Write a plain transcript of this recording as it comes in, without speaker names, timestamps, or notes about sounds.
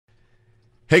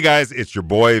Hey guys, it's your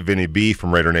boy Vinny B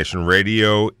from Raider Nation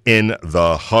Radio in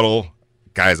the huddle.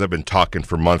 Guys, I've been talking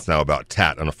for months now about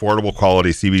TAT, an affordable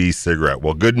quality CBD cigarette.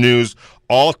 Well, good news,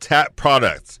 all TAT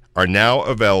products are now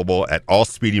available at all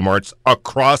Speedy Marts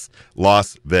across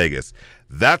Las Vegas.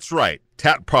 That's right,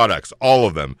 TAT products, all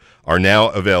of them, are now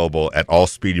available at all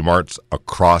Speedy Marts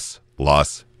across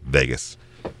Las Vegas.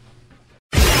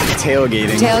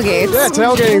 Tailgating. Tailgates. Yeah,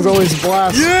 tailgating's always a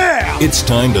blast. Yeah! It's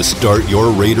time to start your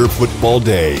Raider football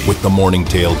day with the Morning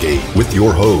Tailgate with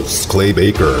your hosts, Clay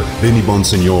Baker, Vinny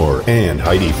Bonsignor, and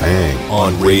Heidi Fang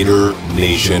on Raider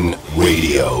Nation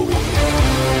Radio.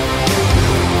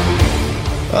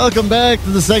 Welcome back to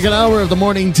the second hour of the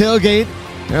Morning Tailgate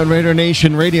on Raider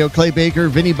Nation Radio. Clay Baker,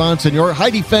 Vinny Bonsignor,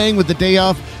 Heidi Fang with the day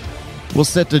off. We'll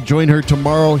set to join her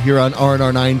tomorrow here on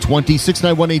RNR 920.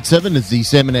 69187 is the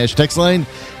Salmon Ash text line.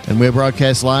 And we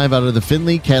broadcast live out of the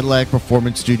Finley Cadillac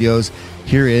Performance Studios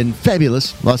here in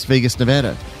fabulous Las Vegas,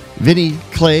 Nevada. Vinny,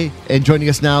 Clay, and joining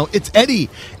us now, it's Eddie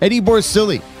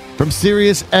Borsili from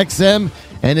Sirius XM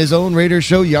and his own Raider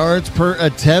show, Yards Per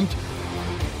Attempt.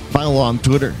 Follow on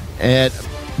Twitter at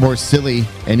Borsili,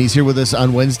 and he's here with us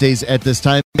on Wednesdays at this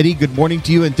time. Eddie, good morning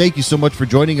to you, and thank you so much for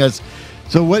joining us.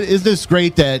 So what is this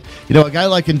great that, a guy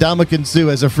like Ndamukong Suh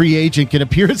as a free agent can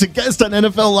appear as a guest on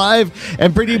NFL Live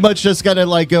and pretty much just kind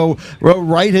of go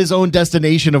write his own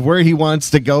destination of where he wants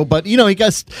to go. But, he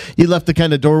left the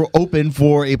kind of door open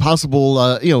for a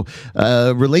possible,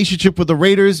 relationship with the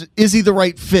Raiders. Is he the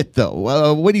right fit,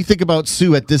 though? What do you think about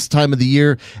Suh at this time of the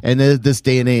year and this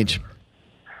day and age?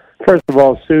 First of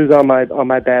all, Suh's on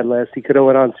my bad list. He could have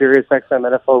went on Sirius XM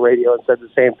NFL Radio and said the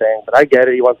same thing. But I get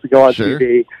it. He wants to go on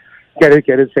TV.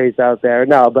 Get his face out there.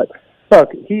 No, but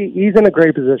look, he's in a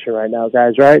great position right now,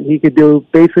 guys, right? He could do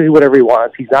basically whatever he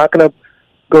wants. He's not going to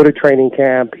go to training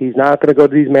camp. He's not going to go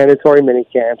to these mandatory mini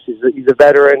camps. He's a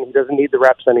veteran. He doesn't need the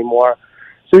reps anymore.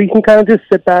 So he can kind of just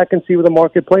sit back and see where the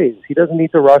market plays. He doesn't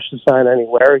need to rush to sign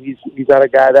anywhere. He's not a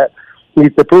guy that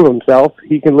needs to prove himself.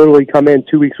 He can literally come in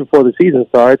 2 weeks before the season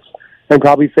starts and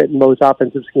probably fit in most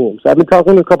offensive schemes. I've been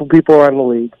talking to a couple people around the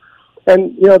league.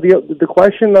 And, the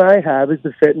question that I have is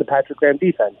the fit in the Patrick Graham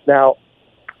defense. Now,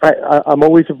 I'm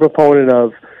always a proponent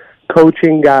of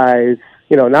coaching guys,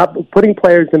 not putting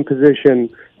players in position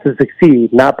to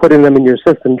succeed, not putting them in your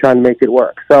system trying to make it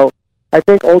work. So I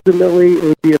think ultimately it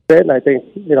would be a fit, and I think,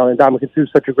 Ndamukong Suh is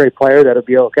such a great player that it'll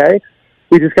be okay.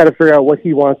 We just got to figure out what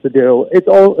he wants to do. It's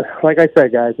all, like I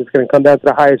said, guys, it's going to come down to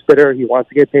the highest bidder. He wants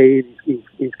to get paid.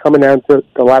 He's coming down to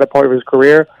the latter part of his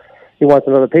career. He wants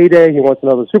another payday. He wants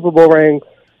another Super Bowl ring.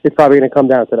 It's probably going to come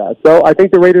down to that. So I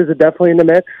think the Raiders are definitely in the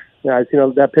mix. I've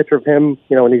seen that picture of him,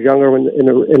 when he's younger,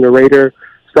 in the Raider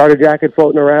starter jacket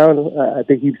floating around. I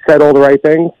think he said all the right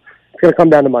things. It's going to come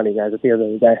down to money, guys, at the end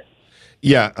of the day.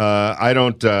 Yeah, I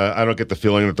don't get the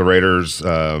feeling that the Raiders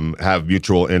have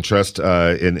mutual interest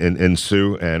in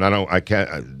Suh, and I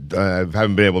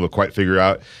haven't been able to quite figure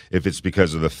out if it's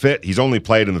because of the fit. He's only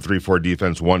played in the 3-4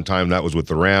 defense one time. That was with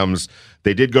the Rams.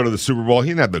 They did go to the Super Bowl. He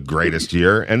didn't have the greatest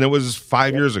year, and it was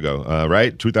 5 years ago,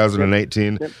 right?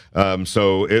 2018.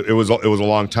 So it was a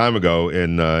long time ago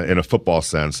in a football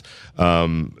sense.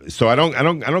 So I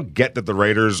don't get that the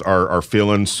Raiders are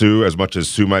feeling Suh as much as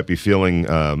Suh might be feeling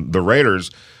the Raiders.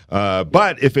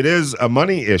 But if it is a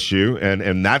money issue,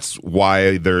 and that's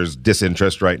why there's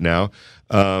disinterest right now.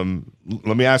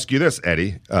 Let me ask you this,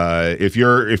 Eddie: if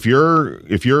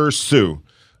you're Suh.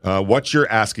 What's your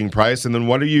asking price, and then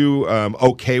what are you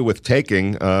okay with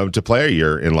taking to play a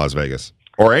year in Las Vegas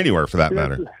or anywhere for that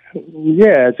matter?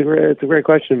 Yeah, it's a great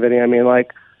question, Vinny. I mean,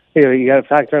 you got to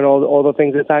factor in all the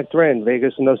things that factor in.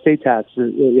 Vegas and no state tax.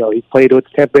 He played with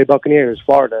the Tampa Bay Buccaneers,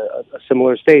 Florida, a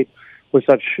similar state with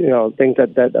such things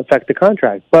that affect the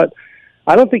contract. But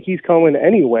I don't think he's going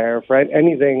anywhere for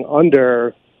anything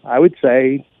under. I would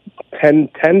say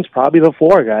 10's probably the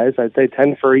floor, guys. I'd say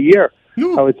 10 for a year.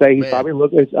 I would say he's probably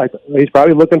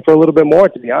looking for a little bit more,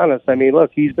 to be honest. I mean,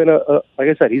 look, he's been like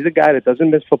I said, he's a guy that doesn't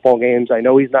miss football games. I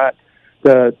know he's not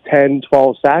the 10,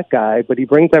 12 sack guy, but he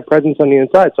brings that presence on the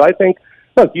inside. So I think,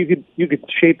 look, you could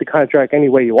shape the contract any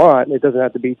way you want. It doesn't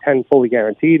have to be 10 fully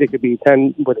guaranteed. It could be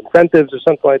 10 with incentives or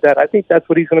something like that. I think that's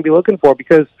what he's going to be looking for,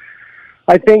 because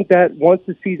I think that once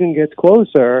the season gets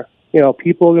closer,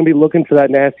 people are going to be looking for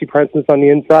that nasty presence on the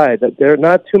inside. That there are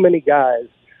not too many guys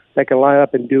that can line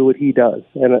up and do what he does.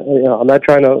 And I'm not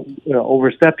trying to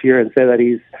overstep here and say that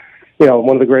he's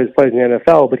one of the greatest players in the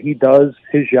NFL, but he does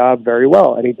his job very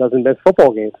well, and he doesn't miss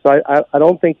football games. So I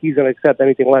don't think he's going to accept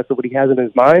anything less than what he has in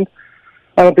his mind.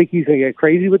 I don't think he's going to get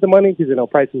crazy with the money because he'll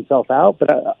price himself out.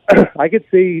 But I could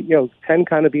see 10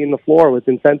 kind of being the floor with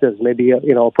incentives, maybe a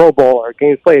Pro Bowl or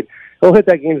games played. He'll hit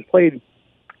that games played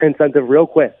incentive real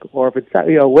quick, or if it's,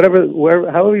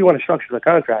 however you want to structure the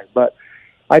contract. But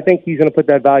I think he's going to put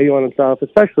that value on himself,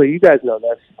 especially, you guys know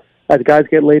this, as guys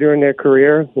get later in their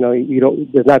career,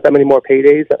 there's not that many more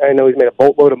paydays. I know he's made a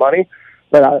boatload of money,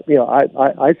 but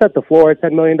I set the floor at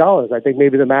 $10 million. I think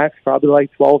maybe the max probably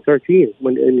like 12, 13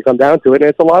 when you come down to it. And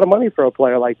it's a lot of money for a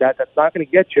player like that. That's not going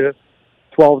to get you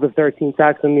 12 to 13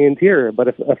 sacks in the interior. But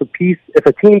if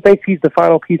a team thinks he's the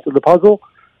final piece of the puzzle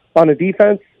on a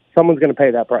defense, someone's going to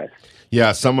pay that price.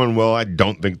 Yeah, someone will. I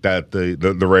don't think that the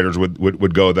Raiders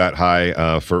would go that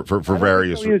high for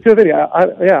various reasons.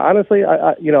 Honestly,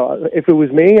 if it was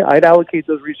me, I'd allocate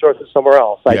those resources somewhere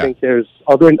else. I think there's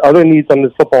other needs on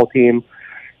this football team.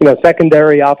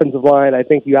 Secondary, offensive line. I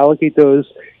think you allocate those.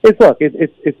 It's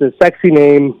a sexy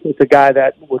name. It's a guy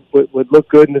that would look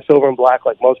good in the silver and black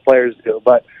like most players do.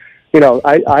 But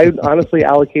I honestly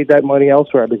allocate that money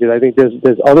elsewhere because I think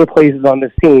there's other places on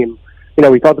this team.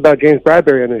 We talked about James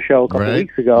Bradbury on the show a couple of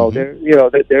weeks ago.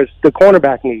 Mm-hmm. There's the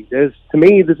cornerback need. There's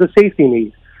a safety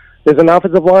need. There's an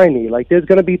offensive line need. Like, there's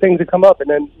going to be things that come up.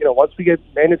 And then, once we get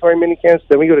mandatory minicamps,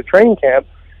 then we go to training camp,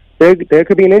 there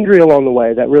could be an injury along the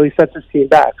way that really sets this team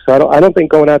back. So I don't think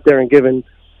going out there and giving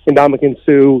Ndamukong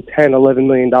Suh $10, $11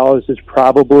 million is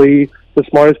probably the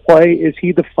smartest play. Is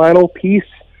he the final piece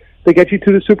to get you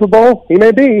to the Super Bowl? He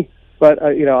may be. But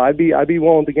I'd be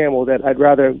willing to gamble that I'd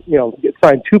rather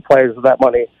sign two players with that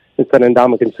money instead of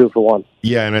Ndamukong Suh for one.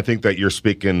 Yeah, and I think that you're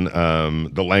speaking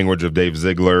the language of Dave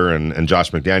Ziegler and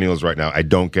Josh McDaniels right now. I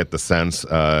don't get the sense,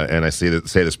 and I say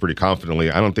this pretty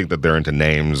confidently, I don't think that they're into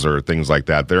names or things like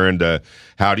that. They're into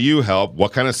how do you help?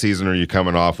 What kind of season are you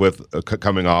coming off, and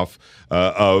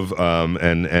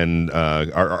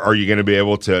are you going to be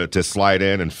able to slide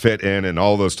in and fit in and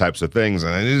all those types of things?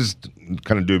 And it is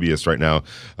kind of dubious right now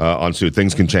on Suh.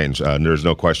 Things can change. There's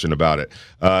no question about it.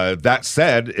 That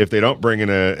said, if they don't bring in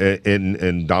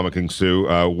Ndamukong Suh,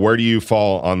 where do you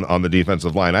fall on the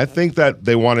defensive line? I think that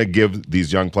they want to give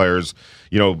these young players,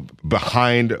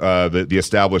 behind the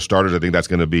established starters. I think that's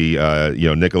going to be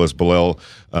Nicholas Belil,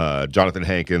 Jonathan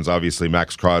Hankins, obviously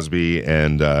Max Crosby,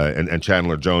 and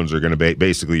Chandler Jones are going to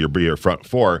basically your front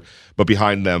four. But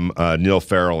behind them, Neil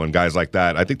Farrell and guys like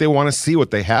that. I think they want to see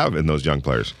what they have in those young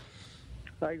players.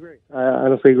 I agree. I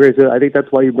honestly agree. So I think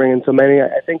that's why you bring in so many.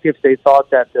 I think if they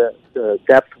thought that the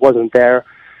depth wasn't there,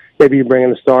 maybe you bring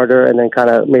in a starter and then kind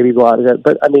of maybe go out of it.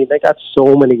 But, they got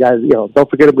so many guys. Don't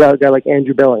forget about a guy like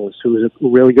Andrew Billings, who's a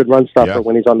really good run stopper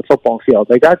when he's on the football field.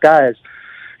 They got guys,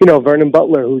 Vernon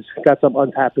Butler, who's got some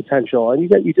untapped potential. And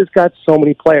you just got so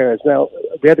many players. Now,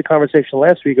 we had the conversation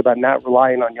last week about not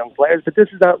relying on young players, but this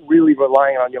is not really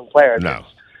relying on young players. No.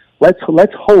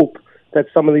 Let's hope that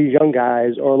some of these young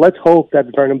guys, or let's hope that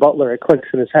Vernon Butler, it clicks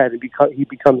in his head and he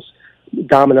becomes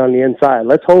dominant on the inside.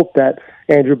 Let's hope that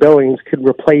Andrew Billings could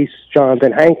replace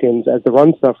Jonathan Hankins as the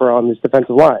run stuffer on this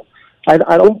defensive line. I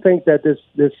don't think that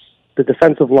the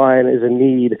defensive line is a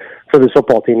need for this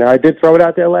football team. Now, I did throw it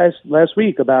out there last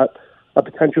week about a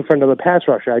potential for another pass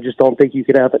rusher. I just don't think you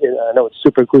could have it. I know it's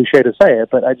super cliche to say it,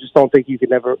 but I just don't think you could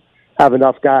never have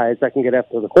enough guys that can get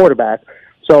after the quarterback.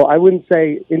 So I wouldn't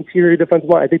say interior defensive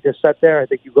line. I think they're set there. I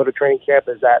think you go to training camp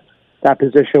as that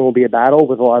position will be a battle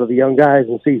with a lot of the young guys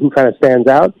and see who kind of stands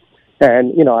out.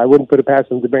 And, I wouldn't put it past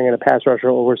them to bring in a pass rusher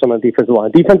over some of the defensive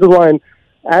line. Defensive line,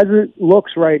 as it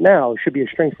looks right now, should be a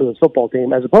strength for this football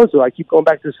team, as opposed to, I keep going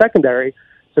back to the secondary.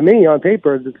 To me, on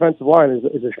paper, the defensive line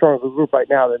is a stronger group right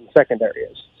now than the secondary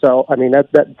is. So,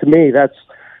 that to me,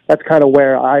 that's kind of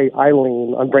where I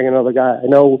lean on bringing another guy. I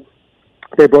know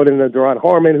they brought in Deron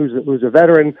Harmon, who's a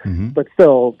veteran, but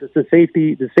still, the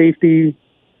safety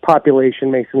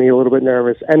population makes me a little bit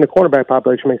nervous, and the cornerback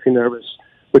population makes me nervous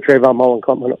with Trayvon Mullen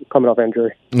coming off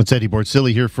injury. It's Eddie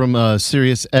Borsili here from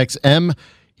Sirius XM.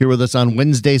 Here with us on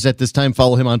Wednesdays at this time.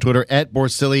 Follow him on Twitter at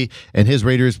Borsili and his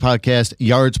Raiders podcast,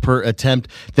 Yards Per Attempt.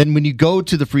 Then when you go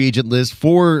to the free agent list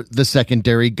for the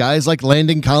secondary, guys like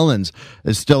Landon Collins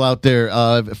is still out there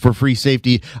for free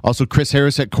safety. Also Chris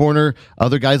Harris at corner,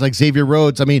 other guys like Xavier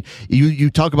Rhodes.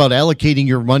 You talk about allocating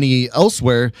your money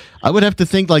elsewhere. I would have to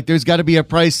think like there's got to be a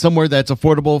price somewhere that's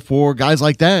affordable for guys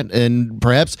like that. And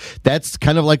perhaps that's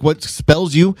kind of like what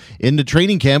spells you into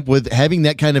training camp with having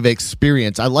that kind of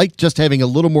experience. I like just having a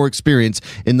little more experience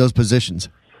in those positions.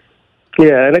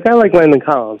 Yeah, and a guy like Landon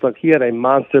Collins, look, he had a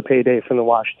monster payday from the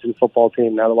Washington football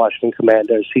team, now the Washington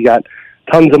Commanders. He got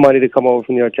tons of money to come over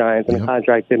from the New York Giants, and the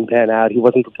contract didn't pan out. He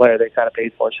wasn't the player they kind of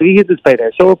paid for. So he gets his payday.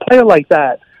 So a player like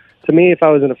that, to me, if I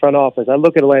was in the front office, I'd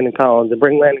look at Landon Collins and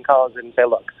bring Landon Collins in and say,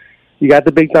 look, you got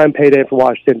the big-time payday for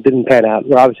Washington, didn't pan out.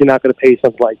 We're obviously not going to pay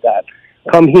something like that.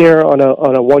 Come here on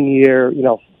a 1 year,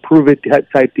 prove it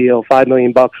type deal, $5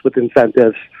 million with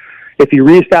incentives. if you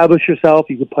reestablish yourself,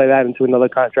 you could play that into another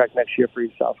contract next year for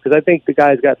yourself. Because I think the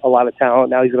guy's got a lot of talent.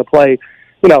 Now he's going to play,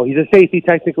 he's a safety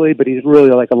technically, but he's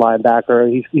really like a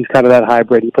linebacker. He's kind of that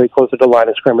hybrid. He plays closer to the line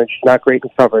of scrimmage. He's not great in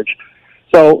coverage.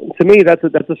 So to me, that's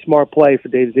a smart play for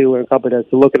Dave Ziegler and company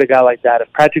to look at a guy like that.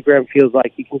 If Patrick Graham feels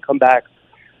like he can come back,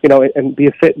 and be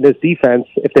a fit in this defense,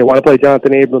 if they want to play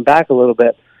Jonathan Abram back a little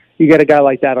bit, you get a guy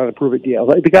like that on a prove-it deal.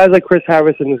 Like the guys like Chris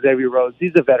Harris and Xavier Rhodes,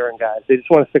 these are veteran guys. They just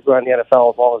want to stick around the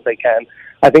NFL as long as they can.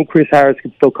 I think Chris Harris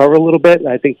could still cover a little bit, and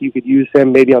I think you could use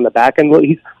him maybe on the back end.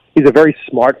 He's a very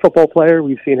smart football player.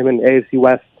 We've seen him in the AFC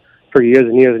West for years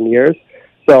and years and years.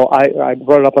 So I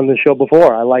brought it up on the show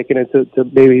before. I liken it to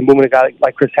maybe moving a guy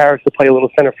like Chris Harris to play a little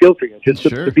center field for you, just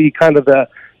to be kind of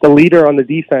the leader on the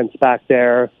defense back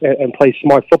there and play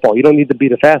smart football. You don't need to be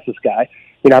the fastest guy.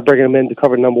 You're not bringing him in to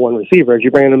cover number one receivers.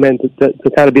 You're bringing him in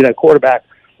to kind of be that quarterback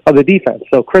of the defense.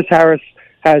 So Chris Harris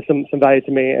has some value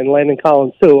to me, and Landon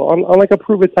Collins too, on like a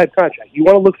prove-it type contract. You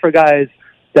want to look for guys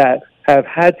that have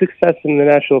had success in the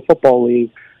National Football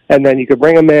League, and then you could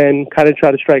bring them in, kind of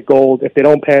try to strike gold. If they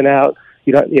don't pan out,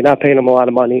 you're not paying them a lot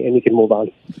of money, and you can move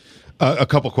on. A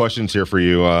couple questions here for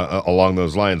you along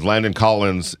those lines. Landon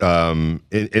Collins, in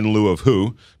lieu of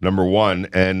who? Number one,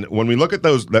 and when we look at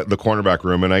the cornerback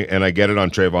room, and I get it on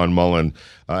Trayvon Mullen,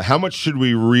 how much should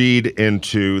we read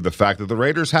into the fact that the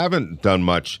Raiders haven't done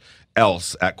much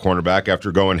else at cornerback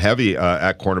after going heavy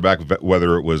at cornerback,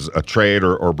 whether it was a trade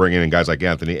or bringing in guys like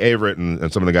Anthony Averett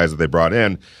and some of the guys that they brought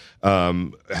in?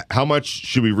 How much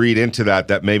should we read into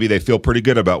that maybe they feel pretty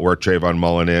good about where Trayvon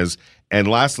Mullen is? And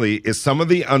lastly, is some of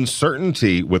the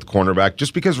uncertainty with cornerback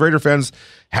just because Raider fans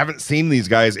haven't seen these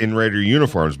guys in Raider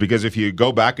uniforms? Because if you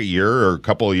go back a year or a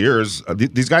couple of years,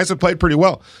 these guys have played pretty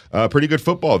well, pretty good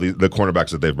football, the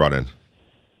cornerbacks that they've brought in.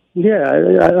 Yeah,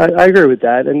 I agree with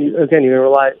that. And again, you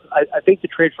rely. I think the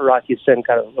trade for Rocky Sin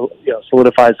kind of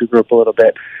solidifies the group a little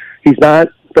bit. He's not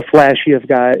the flashiest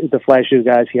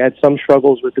guys. He had some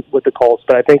struggles with the Colts,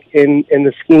 but I think in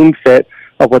the scheme fit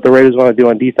of what the Raiders want to do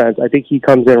on defense, I think he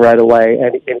comes in right away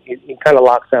and he kind of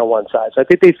locks down one side. So I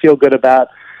think they feel good about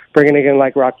bringing in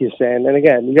like Rocky Sin. And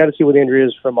again, you got to see what the injury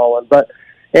is for Mullen, but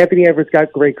Anthony Everett's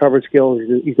got great coverage skills.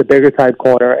 He's a bigger type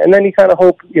corner, and then you kind of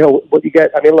hope what you get.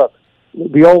 I mean, look,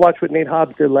 we all watched what Nate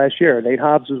Hobbs did last year. Nate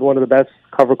Hobbs was one of the best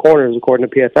cover corners according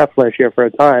to PFF last year for a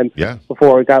time. Yeah.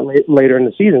 Before it got later in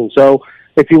the season. So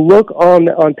if you look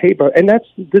on paper, and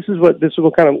this is what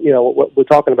kind of what we're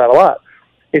talking about a lot.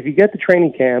 If you get to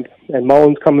training camp and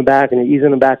Mullen's coming back and you're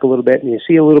easing him back a little bit, and you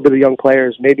see a little bit of young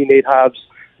players, maybe Nate Hobbs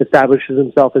establishes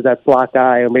himself as that slot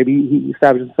guy, or maybe he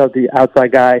establishes himself as the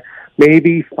outside guy.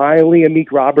 Maybe finally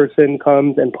Amik Robertson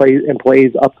comes and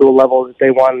plays up to the level that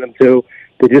they wanted him to.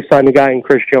 They just signed a guy in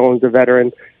Chris Jones, a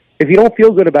veteran. If you don't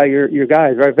feel good about your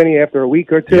guys, right, Vinny, after a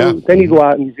week or two, then you go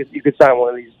out and you could sign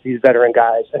one of these veteran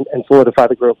guys and solidify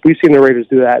the group. We've seen the Raiders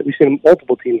do that. We've seen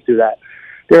multiple teams do that.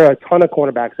 There are a ton of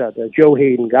cornerbacks out there, Joe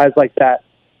Hayden, guys like that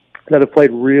have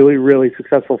played really, really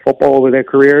successful football over their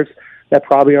careers that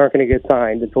probably aren't going to get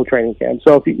signed until training camp.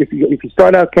 So if you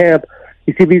start out camp,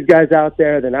 you see these guys out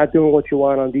there, they're not doing what you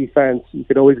want on defense, you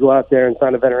could always go out there and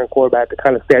sign a veteran quarterback to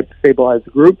kind of stabilize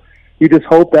the group. You just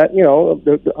hope that,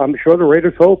 I'm sure the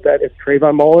Raiders hope that if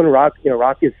Trayvon Mullen,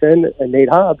 Rocky Sin, and Nate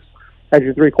Hobbs as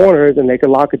your three corners, and they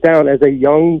can lock it down as a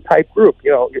young type group.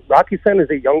 Rocky Sin is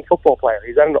a young football player.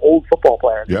 He's not an old football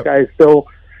player. This guy is still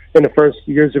in the first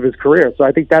years of his career. So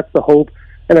I think that's the hope.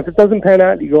 And if it doesn't pan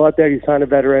out, you go out there, you sign a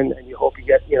veteran, and you hope you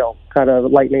get, kind of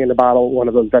lightning in the bottle, one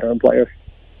of those veteran players.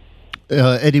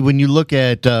 Eddie, when you look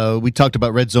at, we talked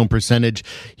about red zone percentage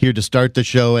here to start the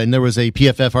show, and there was a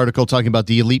PFF article talking about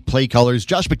the elite play callers.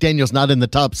 Josh McDaniels not in the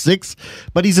top 6,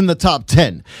 but he's in the top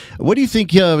 10. What do you think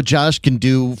Josh can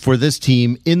do for this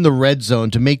team in the red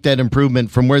zone to make that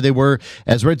improvement from where they were,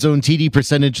 as red zone TD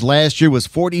percentage last year was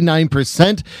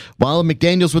 49%, while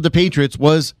McDaniels with the Patriots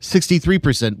was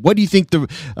 63%? What do you think the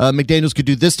McDaniels could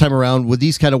do this time around with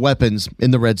these kind of weapons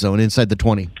in the red zone inside the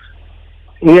 20?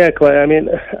 Yeah, Clay. I mean,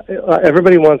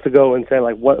 everybody wants to go and say,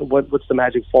 like, what's the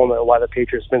magic formula, why the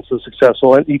Patriots been so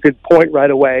successful? And you could point right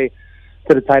away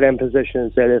to the tight end position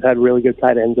and say they've had really good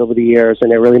tight ends over the years, and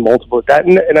they're really multiple at that.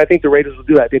 And I think the Raiders will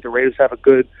do that. I think the Raiders have a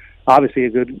good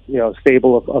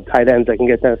stable of tight ends that can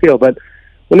get down the field. But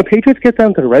when the Patriots get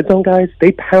down to the red zone, guys,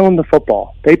 they pound the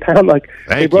football. They pound,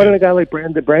 they brought in a guy like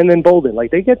Brandon Bolden.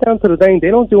 Like, they get down to the thing. They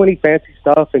don't do any fancy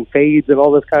stuff and fades and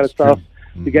all this kind of stuff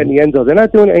to get in the end zone. They're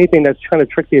not doing anything that's trying to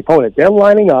trick the opponent. They're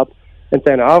lining up and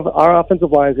saying, our offensive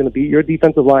line is going to beat your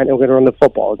defensive line, and we're going to run the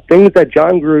football. Things that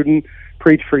John Gruden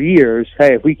preached for years.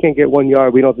 Hey, if we can't get 1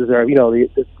 yard, we don't deserve,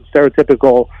 the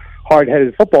stereotypical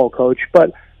hard-headed football coach.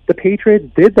 But the Patriots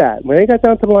did that. When they got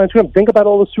down to the line of scrimmage, think about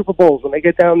all the Super Bowls when they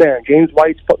get down there and James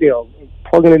White's,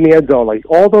 plugging in the end zone. Like,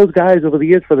 all those guys over the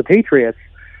years for the Patriots,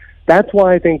 that's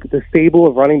why I think the stable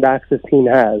of running backs this team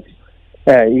has.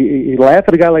 You laugh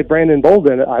at a guy like Brandon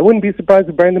Bolden. I wouldn't be surprised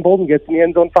if Brandon Bolden gets in the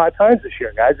end zone 5 times this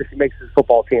year, guys, if he makes his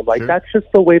football team. Like, That's just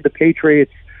the way the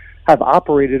Patriots have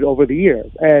operated over the years.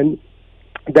 And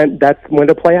then that's when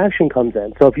the play action comes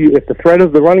in. So if the threat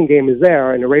of the running game is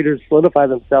there and the Raiders solidify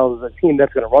themselves as a team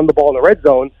that's going to run the ball in the red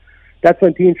zone, that's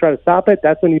when teams try to stop it.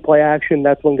 That's when you play action.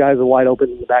 That's when guys are wide open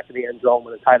in the back of the end zone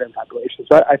with a tight end population.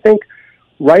 So I think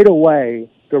right away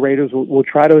the Raiders will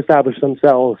try to establish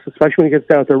themselves, especially when it gets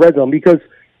down to the red zone, because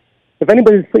if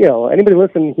anybody's, anybody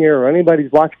listening here or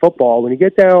anybody's watched football, when you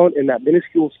get down in that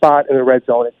minuscule spot in the red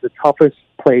zone, it's the toughest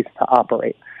place to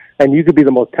operate. And you could be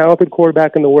the most talented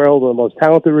quarterback in the world or the most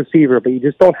talented receiver, but you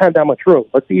just don't have that much room.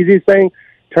 What's the easiest thing?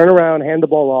 Turn around, hand the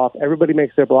ball off. Everybody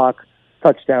makes their block,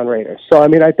 touchdown Raiders. So,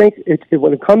 I think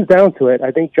when it comes down to it,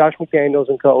 I think Josh McDaniels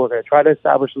and co. are going to try to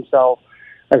establish themselves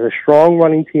as a strong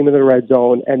running team in the red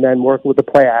zone and then work with the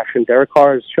play action. Derek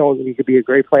Carr has shown that he could be a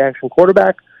great play action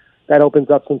quarterback. That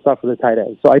opens up some stuff for the tight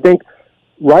end. So I think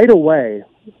right away,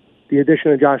 the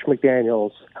addition of Josh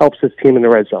McDaniels helps this team in the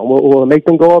red zone. Will it make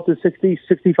them go up to 60,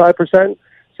 65%,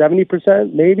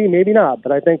 70%? Maybe, maybe not.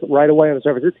 But I think right away on the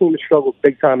surface, this team has struggled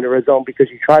big time in the red zone because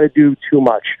you try to do too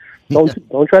much.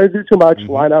 Don't try to do too much.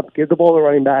 Line up, give the ball to the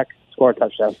running back, score a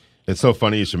touchdown. It's so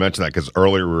funny you should mention that because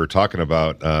earlier we were talking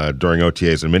about during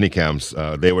OTAs and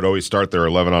minicamps, they would always start their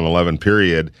 11-on-11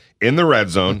 period in the red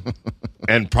zone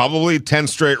and probably 10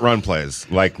 straight run plays,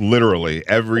 like literally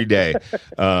every day.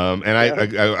 And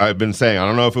I've been saying, I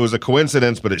don't know if it was a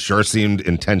coincidence, but it sure seemed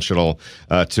intentional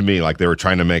to me, like they were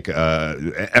trying to make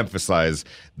emphasize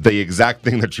the exact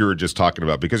thing that you were just talking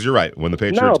about. Because you're right, when the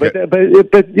Patriots but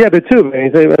too, I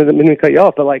didn't mean to cut you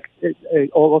off, but like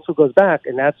it also goes back,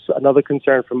 and that's another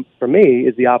concern for me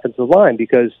is the offensive line,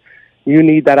 because you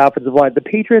need that offensive line. The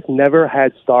Patriots never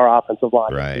had star offensive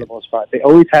line for the most part. They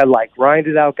always had like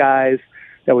grinded out guys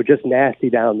that were just nasty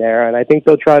down there, and I think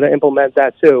they'll try to implement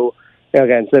that too.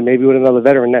 Again, so maybe with another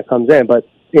veteran that comes in, but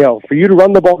for you to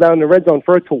run the ball down in the red zone,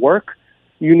 for it to work,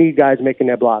 you need guys making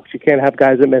their blocks. You can't have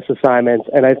guys that miss assignments,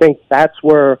 and I think that's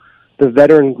where the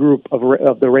veteran group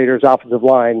of the Raiders' offensive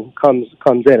line comes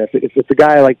in. If it's a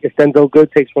guy like if Denzel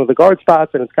Good takes one of the guard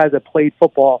spots, and it's guys that played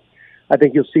football, I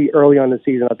think you'll see early on in the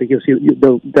season. I think you'll see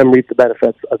them reap the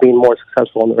benefits of being more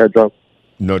successful in the red zone.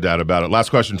 No doubt about it.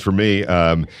 Last question for me.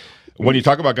 When you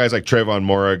talk about guys like Trayvon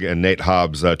Moehrig and Nate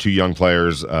Hobbs, 2 young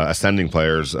players, ascending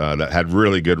players that had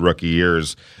really good rookie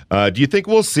years, do you think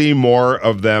we'll see more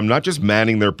of them, not just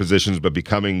manning their positions, but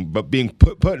being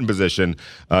put in position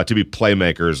to be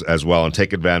playmakers as well and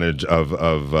take advantage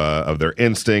of their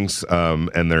instincts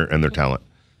and their talent?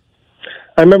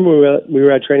 I remember we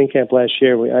were at training camp last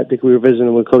year. I think we were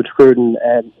visiting with Coach Gruden,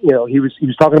 and he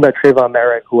was talking about Trayvon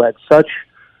Moehrig, who had such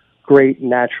great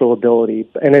natural ability,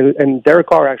 and Derek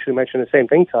Carr actually mentioned the same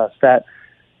thing to us, that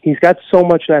he's got so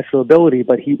much natural ability,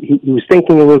 but he was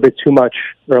thinking a little bit too much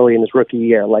early in his rookie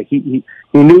year. Like he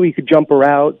knew he could jump a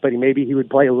route, but maybe he would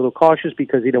play a little cautious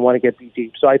because he didn't want to get beat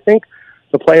deep. So I think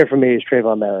the player for me is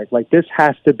Trayvon Moehrig. Like, this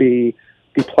has to be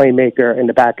the playmaker in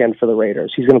the back end for the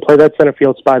Raiders. He's going to play that center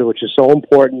field spot, which is so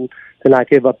important to not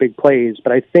give up big plays.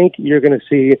 But I think you're going to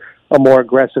see a more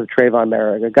aggressive Trayvon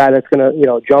Moehrig, a guy that's going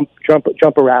to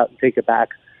jump a route and take it back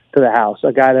to the house,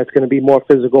 a guy that's going to be more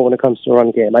physical when it comes to the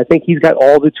run game. I think he's got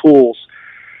all the tools.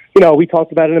 We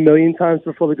talked about it a million times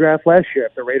before the draft last year.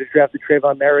 If the Raiders drafted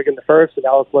Trayvon Moehrig in the first and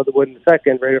Alex Leatherwood in the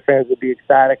second, Raider fans would be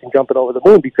ecstatic and jumping over the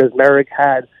moon because Moehrig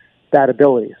had that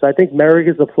ability. So I think Moehrig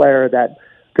is a player that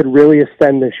could really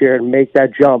ascend this year and make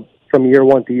that jump from year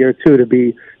 1 to year 2 to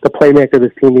be the playmaker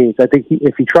this team needs. I think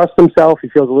if he trusts himself, he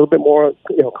feels a little bit more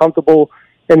comfortable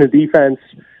in the defense,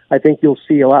 I think you'll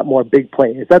see a lot more big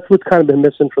plays. That's what's kind of been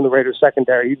missing from the Raiders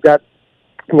secondary. You've got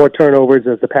more turnovers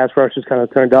as the pass rush has kind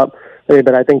of turned up.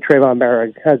 But I think Trayvon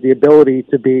Moehrig has the ability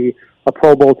to be a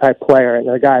Pro Bowl type player and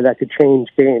a guy that could change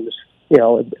games,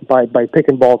 by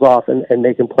picking balls off and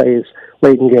making plays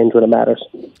late in games when it matters.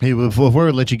 Hey, before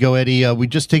we let you go, Eddie, we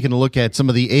just taken a look at some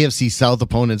of the AFC South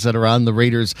opponents that are on the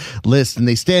Raiders list, and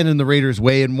they stand in the Raiders'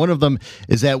 way, and one of them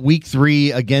is at Week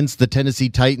 3 against the Tennessee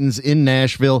Titans in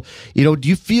Nashville. Do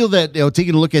you feel that,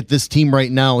 taking a look at this team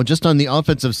right now, and just on the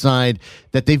offensive side,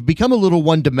 that they've become a little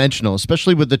one-dimensional,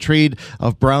 especially with the trade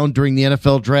of Brown during the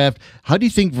NFL draft? How do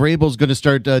you think Vrabel's going to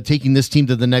start taking this team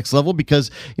to the next level?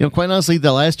 Because, quite honestly,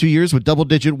 the last 2 years with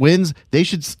double-digit wins, they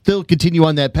should still continue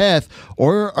on that path,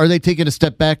 or are they taking a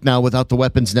step back now without the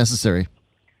weapons necessary?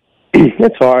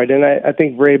 It's hard, and I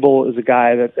think Vrabel is a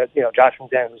guy that Josh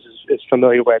McDaniels is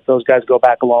familiar with. Those guys go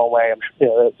back a long way. I'm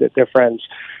sure, they're friends,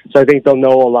 so I think they'll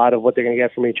know a lot of what they're going to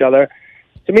get from each other.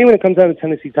 To me, when it comes down to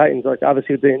Tennessee Titans, like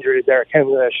obviously the injury to Derrick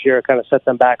Henry last year kind of set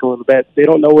them back a little bit. They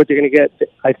don't know what they're going to get.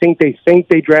 I think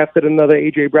they drafted another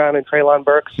A.J. Brown and Treylon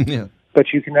Burks,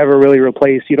 but you can never really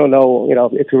replace. You don't know,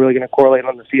 if you're really going to correlate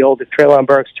on the field. If Treylon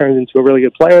Burks turns into a really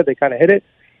good player, they kind of hit it.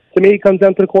 To me, it comes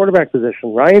down to the quarterback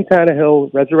position. Ryan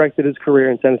Tannehill resurrected his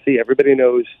career in Tennessee. Everybody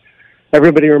knows.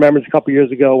 Everybody remembers a couple years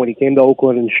ago when he came to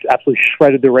Oakland and absolutely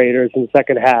shredded the Raiders in the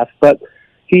second half. But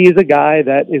he is a guy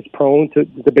that is prone to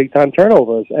the big-time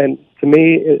turnovers. And to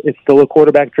me, it's still a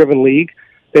quarterback-driven league.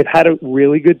 They've had a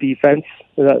really good defense.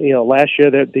 Last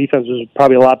year their defense was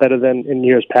probably a lot better than in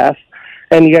years past.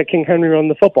 And you got King Henry running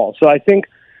the football. So I think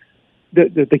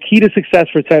the key to success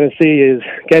for Tennessee is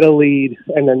get a lead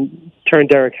and then turn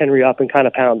Derrick Henry up and kind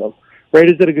of pound them.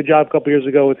 Raiders did a good job a couple years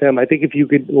ago with him. I think if you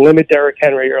could limit Derrick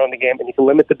Henry early in the game and you can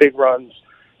limit the big runs,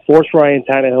 force Ryan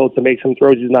Tannehill to make some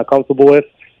throws he's not comfortable with,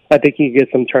 I think you can get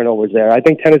some turnovers there. I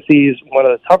think Tennessee is one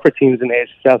of the tougher teams in the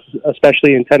AFC,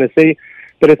 especially in Tennessee,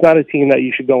 but it's not a team that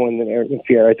you should go in there in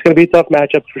fear. It's going to be a tough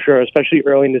matchup for sure, especially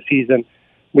early in the season.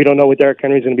 We don't know what Derrick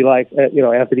Henry is going to be like,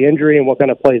 after the injury and what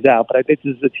kind of plays out. But I think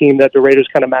this is a team that the Raiders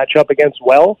kind of match up against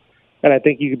well, and I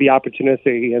think you could be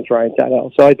opportunistic against Ryan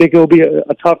Tannehill. So I think it will be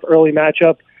a tough early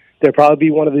matchup. They'll probably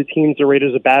be one of the teams the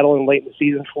Raiders are battling late in the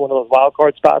season for one of those wild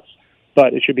card spots,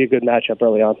 but it should be a good matchup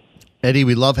early on. Eddie,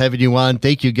 we love having you on.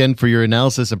 Thank you again for your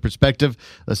analysis and perspective.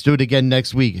 Let's do it again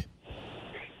next week.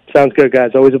 Sounds good,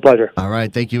 guys. Always a pleasure. All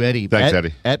right. Thank you, Eddie. Thanks,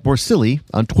 Eddie. At Borsili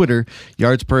on Twitter,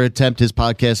 yards per attempt. His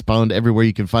podcast found everywhere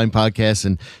you can find podcasts,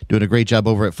 and doing a great job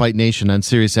over at Fight Nation on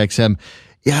SiriusXM.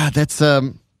 Yeah, that's,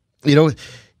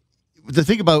 the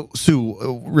thing about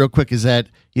Sue, real quick, is that,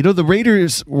 the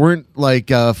Raiders weren't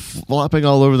flopping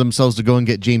all over themselves to go and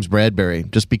get James Bradberry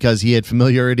just because he had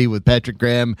familiarity with Patrick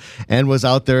Graham and was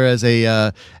out there as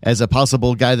a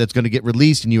possible guy that's going to get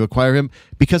released, and you acquire him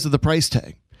because of the price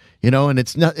tag. And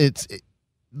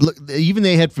even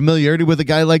they had familiarity with a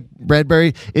guy like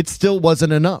Bradberry, it still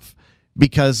wasn't enough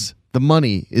because the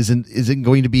money isn't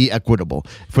going to be equitable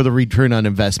for the return on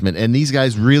investment. And these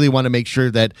guys really want to make sure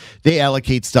that they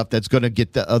allocate stuff that's going to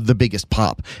get the biggest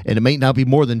pop. And it might not be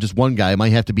more than just one guy. It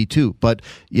might have to be two. But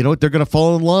you know what? They're going to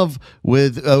fall in love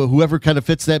with whoever kind of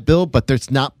fits that bill, but it's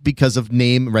not because of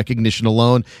name recognition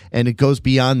alone. And it goes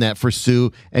beyond that for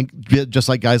Sue, and just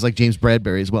like guys like James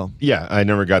Bradberry as well. Yeah, I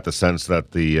never got the sense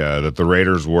that the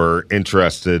Raiders were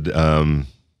interested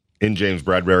in James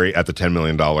Bradberry at the $10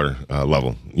 million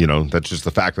level. That's just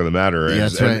the fact of the matter. Yeah,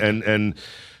 that's right. And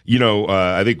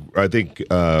I think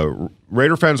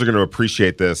Raider fans are going to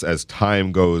appreciate this as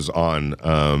time goes on.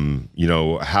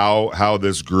 How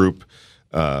this group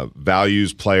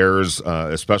values players,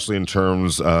 especially in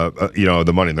terms of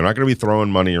the money. They're not going to be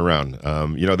throwing money around.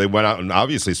 They went out and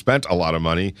obviously spent a lot of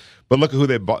money, but look at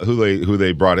who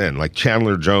they brought in. Like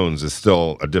Chandler Jones is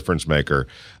still a difference maker.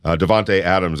 Devontae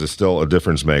Adams is still a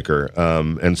difference maker.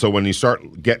 And so when you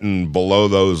start getting below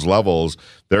those levels,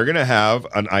 they're going to have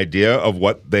an idea of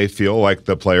what they feel like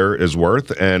the player is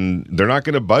worth, and they're not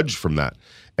going to budge from that.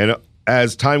 And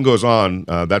as time goes on,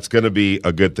 that's going to be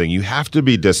a good thing. You have to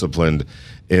be disciplined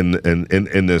in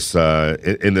this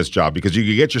job, because you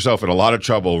can get yourself in a lot of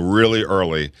trouble really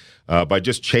early by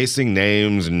just chasing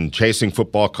names and chasing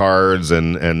football cards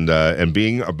and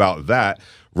being about that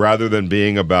rather than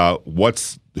being about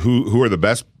who are the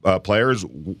best players,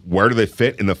 where do they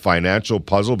fit in the financial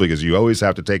puzzle, because you always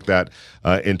have to take that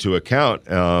into account.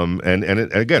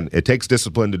 Again, it takes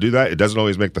discipline to do that. It doesn't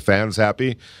always make the fans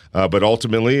happy, but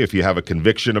ultimately, if you have a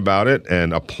conviction about it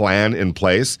and a plan in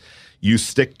place, you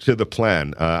stick to the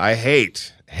plan. I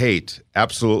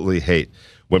absolutely hate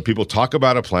when people talk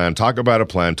about a plan, and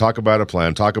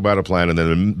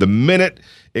then the minute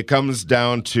it comes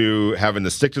down to having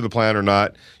to stick to the plan or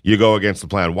not, you go against the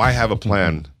plan. Why have a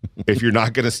plan if you're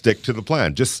not going to stick to the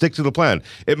plan? Just stick to the plan.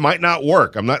 It might not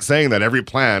work. I'm not saying that every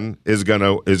plan is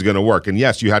gonna work. And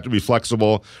yes, you have to be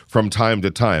flexible from time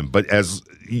to time. But as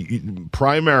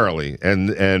primarily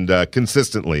and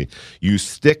consistently, you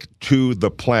stick to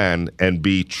the plan and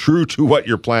be true to what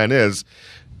your plan is.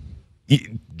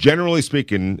 Generally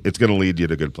speaking, it's going to lead you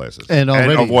to good places and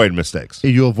avoid mistakes.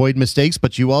 You avoid mistakes,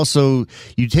 but you also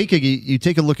take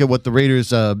a look at what the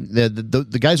Raiders,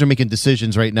 the guys are making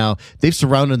decisions right now. They've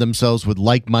surrounded themselves with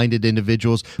like-minded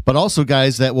individuals, but also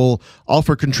guys that will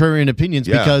offer contrarian opinions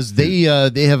because they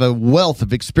have a wealth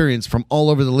of experience from all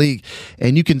over the league,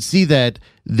 and you can see that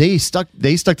they stuck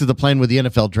to the plan with the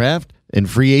NFL draft. in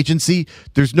free agency,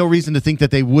 there's no reason to think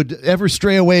that they would ever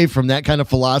stray away from that kind of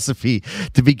philosophy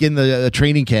to begin the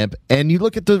training camp. And you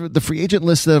look at the free agent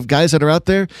list of guys that are out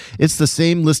there, it's the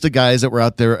same list of guys that were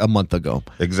out there a month ago.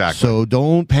 Exactly. So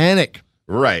don't panic.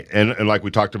 Right. And like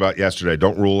we talked about yesterday,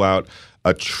 don't rule out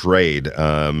a trade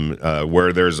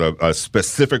where there's a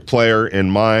specific player in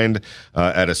mind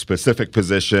at a specific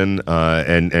position.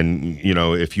 And you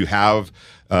know, if you have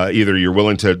either you're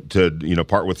willing to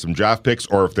part with some draft picks,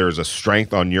 or if there's a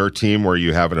strength on your team where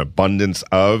you have an abundance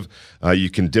of, you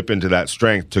can dip into that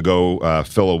strength to go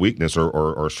fill a weakness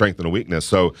or strengthen a weakness.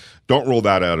 So don't rule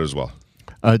that out as well.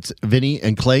 It's Vinny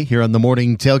and Clay here on the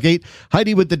Morning Tailgate.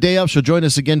 Heidi with the day off. She'll join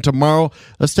us again tomorrow.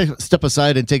 Let's step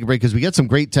aside and take a break because we got some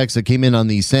great texts that came in on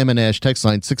the Salmon Ash text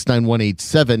line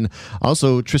 69187.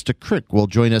 Also, Trista Crick will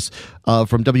join us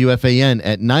from WFAN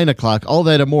at 9 o'clock. All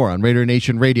that and more on Raider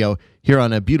Nation Radio here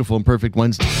on a beautiful and perfect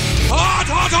Wednesday.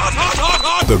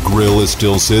 The grill is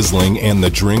still sizzling and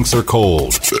the drinks are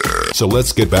cold. So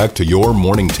let's get back to your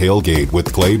morning tailgate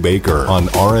with Clay Baker on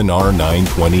RNR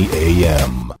 920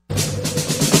 AM.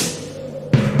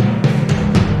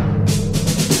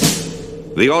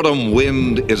 The autumn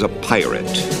wind is a pirate,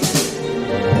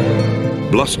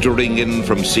 blustering in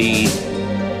from sea.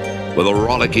 With a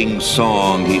rollicking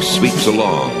song he sweeps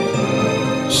along,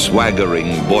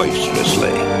 swaggering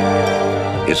boisterously.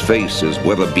 His face is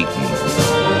weather-beaten.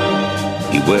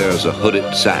 He wears a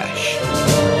hooded sash,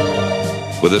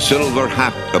 with a silver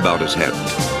hat about his head,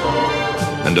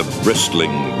 and a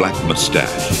bristling black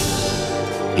mustache.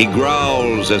 He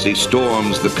growls as he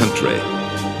storms the country,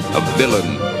 a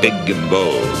villain big and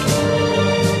bold,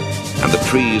 and the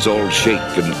trees all shake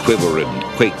and quiver and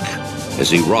quake as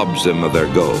he robs them of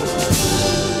their gold.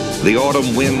 The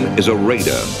autumn wind is a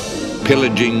raider,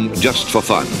 pillaging just for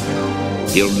fun.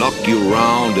 He'll knock you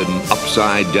round and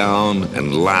upside down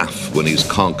and laugh when he's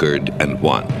conquered and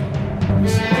won.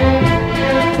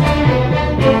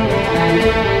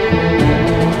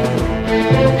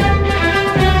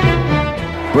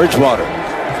 Bridgewater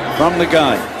from the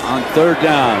gun on third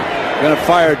down. Going to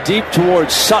fire deep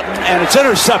towards Sutton, and it's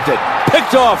intercepted.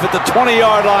 Picked off at the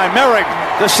 20-yard line. Merrick,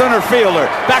 the center fielder.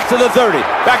 Back to the 30,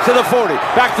 back to the 40,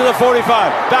 back to the 45,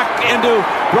 back into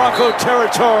Bronco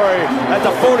territory at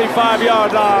the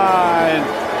 45-yard line.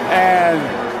 And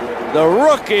the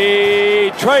rookie,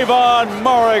 Trayvon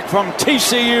Moehrig from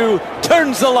TCU,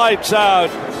 turns the lights out.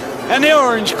 And the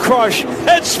Orange Crush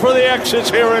heads for the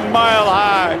exits here in Mile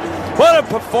High. What a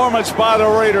performance by the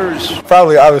Raiders.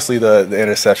 Probably, obviously, the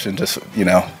interception, just,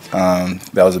 that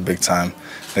was a big time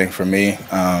thing for me.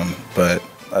 But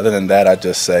other than that, I'd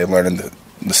just say learning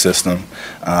the system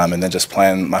and then just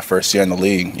playing my first year in the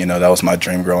league. That was my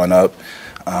dream growing up.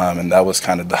 And that was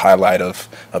kind of the highlight of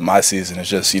my season. It's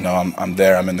just, I'm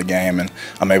there, I'm in the game, and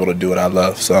I'm able to do what I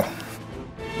love. So,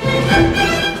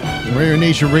 Raider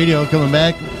Nation Radio coming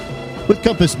back with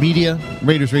Compass Media,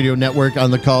 Raiders Radio Network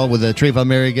on the call with a Trayvon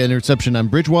Moehrig interception on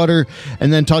Bridgewater,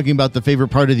 and then talking about the favorite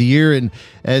part of the year. And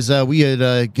as we had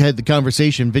the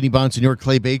conversation, Vinny Bonsignore,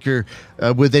 Clay Baker,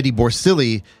 with Eddie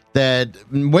Borsili, that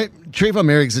Trayvon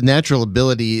Moehrig's natural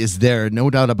ability is there, no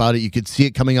doubt about it. You could see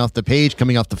it coming off the page,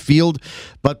 coming off the field.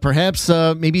 But perhaps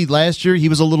maybe last year he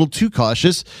was a little too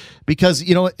cautious because,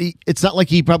 it's not like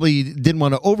he probably didn't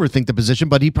want to overthink the position,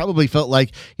 but he probably felt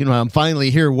like, I'm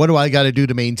finally here. What do I got to do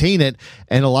to maintain it?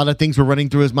 And a lot of things were running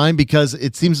through his mind because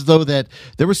it seems as though that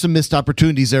there were some missed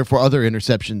opportunities there for other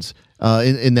interceptions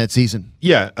in that season.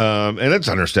 Yeah, and it's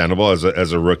understandable as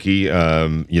a rookie.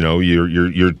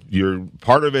 You're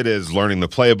part of it is learning the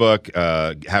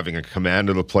playbook, having a command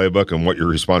of the playbook and what your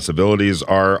responsibilities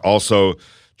are. Also,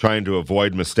 trying to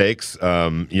avoid mistakes.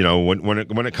 When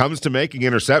it comes to making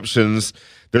interceptions,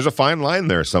 there's a fine line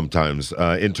there sometimes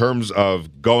in terms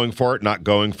of going for it, not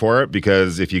going for it.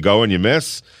 Because if you go and you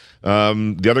miss,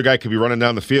 the other guy could be running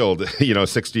down the field,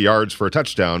 60 yards for a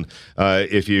touchdown.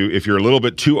 If you're a little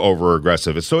bit too over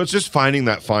aggressive, so it's just finding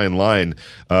that fine line.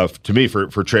 To me, for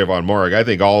Trayvon Moehrig, I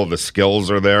think all of the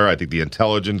skills are there. I think the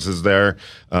intelligence is there.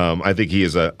 I think he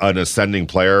is an ascending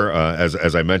player,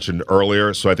 as I mentioned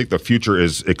earlier. So I think the future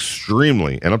is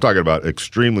extremely, and I'm talking about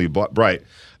extremely bright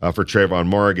for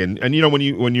Trayvon Moehrig. And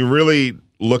when you really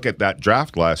look at that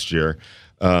draft last year.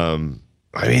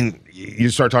 You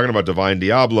start talking about Divine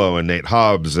Diablo and Nate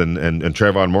Hobbs and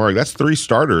Trayvon Moehrig. That's three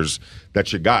starters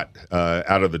that you got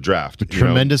out of the draft.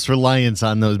 Tremendous reliance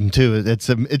on them, too. It's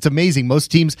amazing.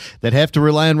 Most teams that have to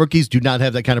rely on rookies do not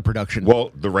have that kind of production.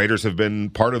 Well, the Raiders have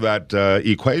been part of that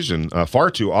equation far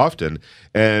too often.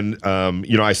 And,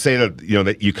 I say that,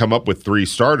 that you come up with three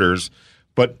starters,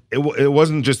 But it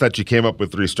wasn't just that you came up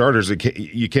with 3 starters.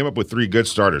 You came up with 3 good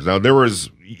starters. Now,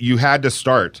 you had to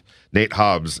start Nate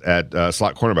Hobbs at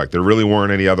slot cornerback. There really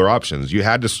weren't any other options. You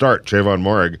had to start Trayvon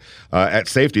Moehrig at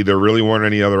safety. There really weren't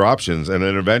any other options. And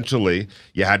then eventually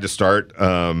you had to start,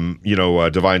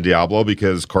 Divine Diablo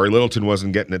because Corey Littleton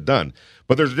wasn't getting it done.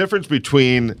 But there's a difference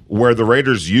between where the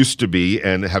Raiders used to be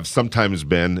and have sometimes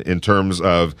been in terms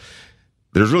of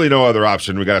there's really no other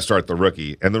option. We got to start the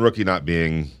rookie, and the rookie not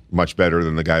being much better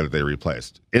than the guy that they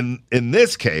replaced. In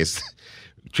this case,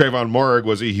 Trayvon Moehrig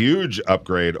was a huge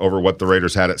upgrade over what the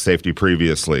Raiders had at safety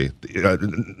previously.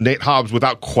 Nate Hobbs,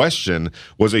 without question,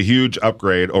 was a huge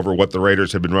upgrade over what the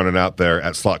Raiders had been running out there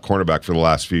at slot cornerback for the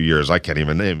last few years. I can't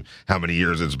even name how many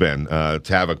years it's been to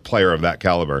have a player of that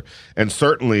caliber. And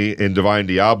certainly in Divine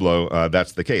Diablo,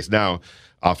 that's the case. Now,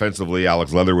 offensively,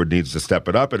 Alex Leatherwood needs to step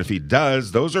it up, and if he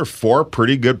does, those are 4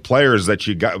 pretty good players that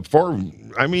you got.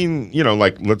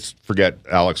 Let's forget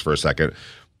Alex for a second,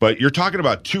 but you're talking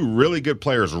about 2 really good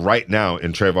players right now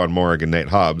in Trayvon Moehrig and Nate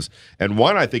Hobbs, and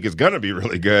one I think is going to be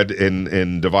really good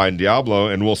in Divine Diablo,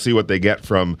 and we'll see what they get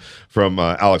from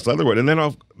Alex Leatherwood. And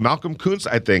then Malcolm Kuntz,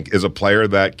 I think, is a player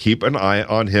that keep an eye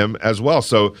on him as well.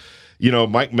 So,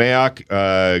 Mike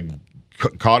Mayock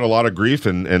caught a lot of grief,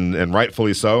 and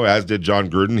rightfully so, as did John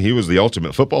Gruden. He was the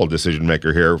ultimate football decision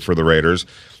maker here for the Raiders.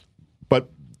 But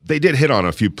they did hit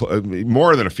on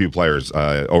more than a few players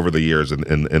over the years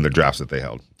in the drafts that they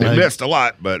held. They missed a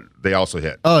lot, but they also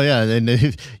hit. Oh, yeah,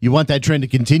 and you want that trend to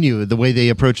continue the way they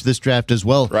approach this draft as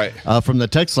well. Right. From the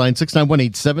text line,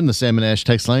 69187, the Salmon Ash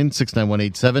text line,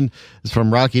 69187, is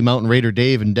from Rocky Mountain Raider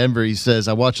Dave in Denver. He says,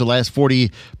 I watched the last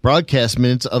 40 broadcast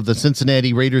minutes of the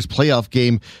Cincinnati Raiders playoff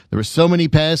game. There were so many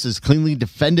passes cleanly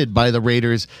defended by the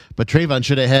Raiders, but Trayvon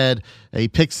should have had a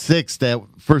pick 6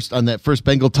 on that first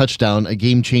Bengal touchdown, a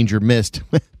game changer missed.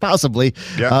 Possibly.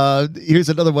 Yeah. Here's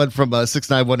another one from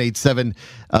 69187.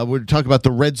 We're talking about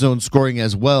the red zone scoring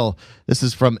as well. This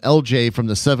is from LJ from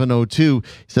the 702. He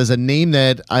says, a name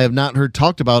that I have not heard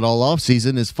talked about all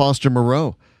offseason is Foster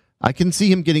Moreau. I can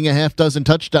see him getting a half dozen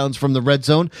touchdowns from the red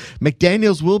zone.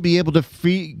 McDaniels will be able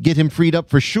to get him freed up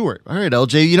for sure. All right,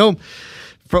 LJ,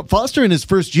 Foster in his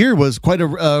first year was quite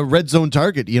a red zone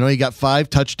target. He got 5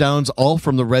 touchdowns, all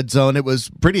from the red zone. It was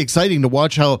pretty exciting to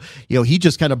watch how, he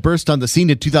just kind of burst on the scene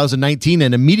in 2019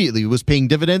 and immediately was paying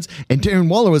dividends. And Darren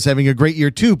Waller was having a great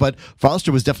year too, but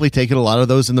Foster was definitely taking a lot of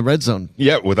those in the red zone.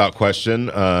 Yeah, without question.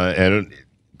 And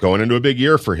going into a big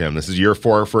year for him. This is year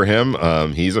 4 for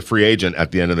him. He's a free agent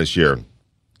at the end of this year.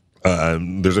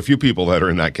 There's a few people that are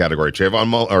in that category.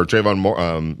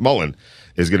 Trayvon Mullen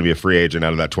is going to be a free agent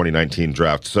out of that 2019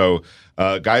 draft. So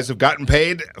guys have gotten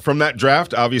paid from that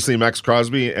draft, obviously Max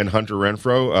Crosby and Hunter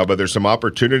Renfrow, but there's some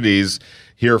opportunities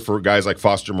here for guys like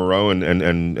Foster Moreau and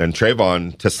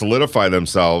Trayvon to solidify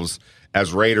themselves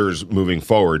as Raiders moving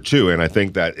forward too. And I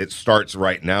think that it starts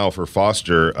right now for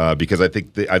Foster because I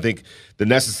think the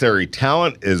necessary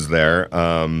talent is there.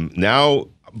 Now,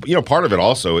 part of it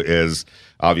also is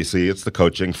obviously it's the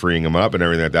coaching, freeing him up and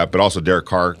everything like that, but also Derek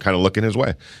Carr kind of looking his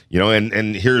way,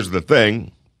 and here's the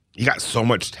thing. You got so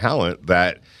much talent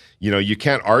that, you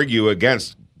can't argue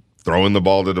against throwing the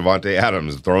ball to Devontae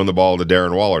Adams, throwing the ball to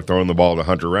Darren Waller, throwing the ball to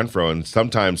Hunter Renfrow, and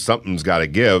sometimes something's got to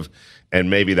give, and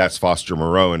maybe that's Foster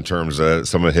Moreau in terms of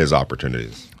some of his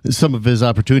opportunities. Some of his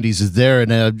opportunities is there,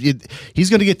 and he's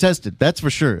going to get tested. That's for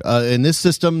sure. In this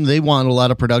system, they want a lot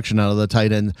of production out of the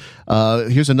tight end.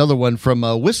 Here's another one from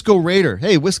Wisco Raider.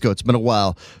 Hey, Wisco, it's been a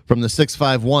while. From the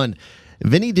 651.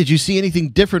 Vinny, did you see anything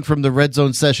different from the red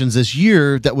zone sessions this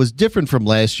year that was different from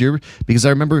last year? Because I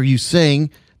remember you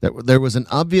saying that there was an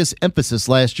obvious emphasis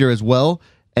last year as well,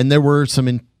 and there were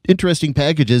some interesting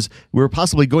packages we were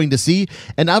possibly going to see,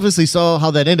 and obviously saw how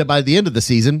that ended by the end of the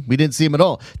season. We didn't see him at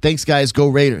all. Thanks, guys. Go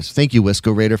Raiders. Thank you,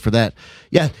 Wisco Raider, for that.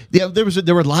 Yeah,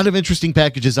 there were a lot of interesting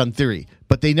packages on theory,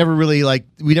 but they never really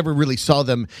we never really saw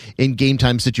them in game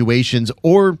time situations,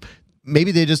 or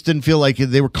maybe they just didn't feel like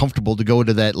they were comfortable to go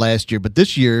into that last year. But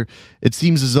this year, it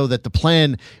seems as though that the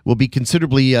plan will be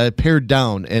considerably pared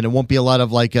down, and it won't be a lot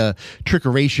of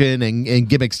trickeration and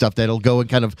gimmick stuff that'll go and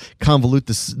kind of convolute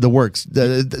the works.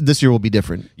 This year will be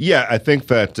different. Yeah, I think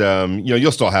that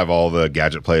you'll still have all the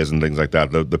gadget plays and things like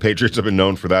that. The Patriots have been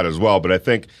known for that as well. But I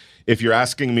think if you're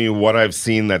asking me what I've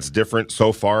seen that's different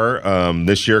so far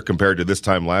this year compared to this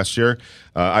time last year,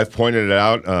 I've pointed it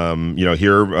out,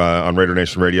 here on Raider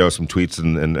Nation Radio, some tweets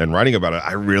and writing about it.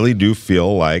 I really do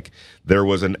feel like there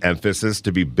was an emphasis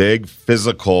to be big,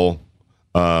 physical,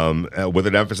 with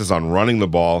an emphasis on running the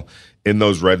ball in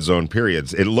those red zone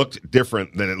periods. It looked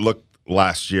different than it looked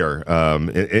last year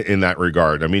in that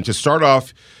regard. I mean, to start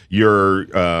off your,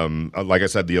 like I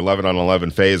said, the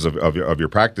 11-on-11 phase of your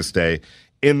practice day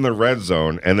in the red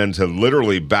zone, and then to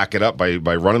literally back it up by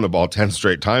running the ball 10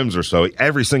 straight times or so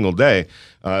every single day,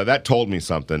 that told me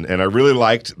something. And I really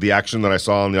liked the action that I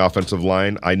saw on the offensive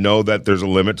line. I know that there's a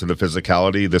limit to the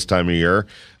physicality this time of year,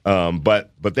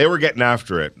 but they were getting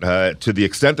after it to the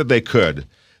extent that they could.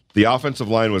 The offensive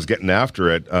line was getting after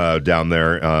it down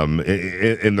there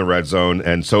in the red zone,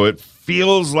 and so it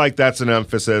feels like that's an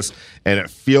emphasis, and it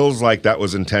feels like that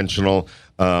was intentional.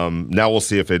 Now we'll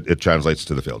see if it translates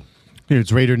to the field.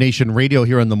 It's Raider Nation Radio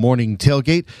here on the morning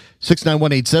tailgate.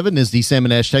 69187 is the Sam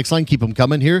and Ash text line. Keep them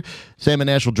coming here. Sam and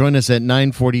Ash will join us at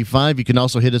 9:45. You can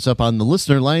also hit us up on the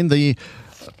listener line, the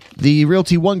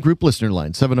Realty One Group listener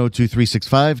line,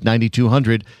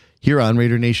 702-365-9200 here on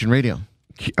Raider Nation Radio.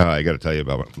 I got to tell you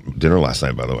about dinner last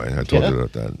night, by the way. I told you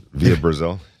about that. Via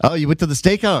Brazil. Oh, you went to the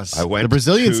steakhouse. I went the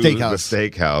Brazilian to steakhouse. The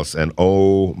steakhouse, and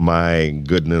oh my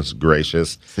goodness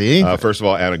gracious. See? First of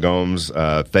all, Anna Gomes,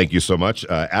 thank you so much.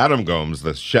 Adam Gomes,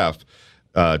 the chef,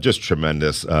 just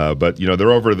tremendous. But,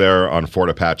 they're over there on Fort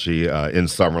Apache in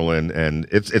Summerlin, and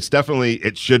it's definitely,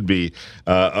 it should be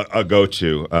a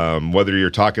go-to. Whether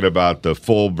you're talking about the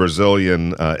full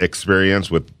Brazilian experience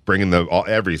with bringing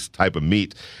every type of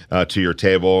meat to your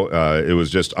table, it was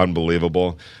just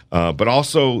unbelievable. But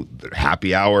also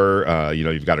happy hour.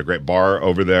 You've got a great bar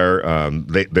over there.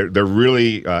 They're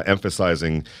really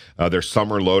emphasizing their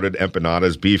summer-loaded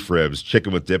empanadas, beef ribs,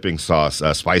 chicken with dipping sauce,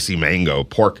 spicy mango,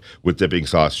 pork with dipping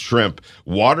sauce, shrimp,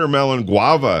 watermelon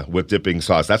guava with dipping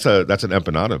sauce. That's an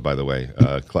empanada, by the way,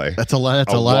 Clay. That's a lot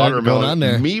going on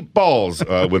there.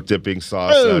 Meatballs with dipping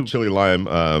sauce, chili lime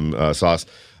sauce.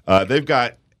 They've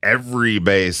got every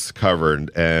base covered,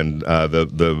 and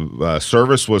the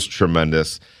service was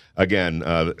tremendous. Again,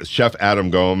 Chef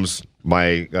Adam Gomes,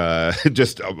 my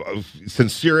just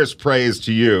sincerest praise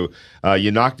to you. You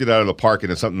knocked it out of the park,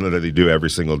 and it's something that they do every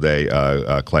single day,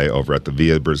 Clay, over at the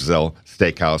Via Brazil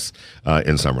Steakhouse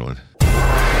in Summerlin.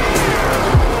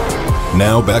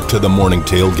 Now back to the morning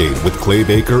tailgate with Clay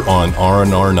Baker on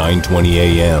RNR 920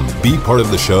 AM. Be part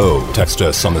of the show. Text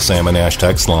us on the Sam and Ash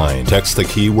text line. Text the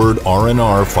keyword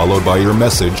RNR followed by your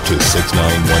message to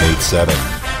 69187.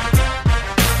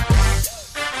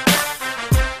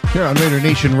 Here on Raider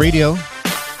Nation Radio,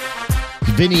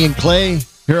 Vinny and Clay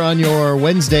here on your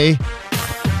Wednesday.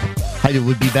 Heidi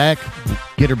would be back.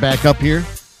 Get her back up here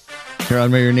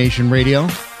on Raider Nation Radio.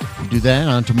 We'll do that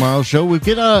on tomorrow's show. We'll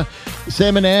get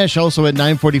Sam and Ash also at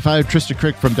 9:45. Trista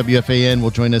Crick from WFAN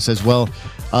will join us as well.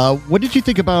 What did you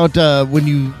think about when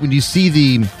you see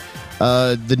the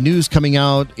news coming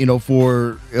out?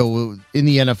 For in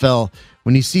the NFL.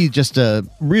 When you see just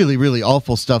really, really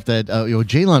awful stuff that,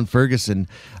 Jalen Ferguson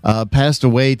passed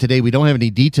away today. We don't have any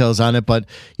details on it, but,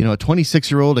 a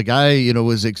 26-year-old, a guy,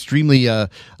 was extremely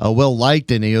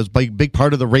well-liked, and he was a big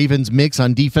part of the Ravens mix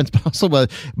on defense, but also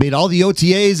made all the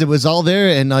OTAs. It was all there,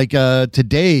 and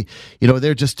today,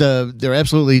 they're just, they're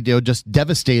absolutely, just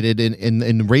devastated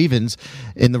in the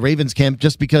Ravens camp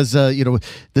just because,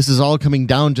 this is all coming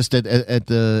down just at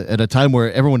a time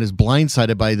where everyone is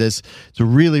blindsided by this. It's a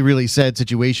really, really sad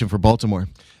situation for Baltimore.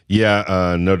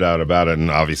 Yeah, no doubt about it.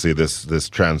 And obviously this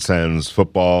transcends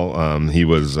football. He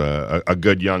was a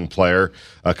good young player,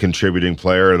 a contributing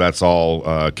player. That's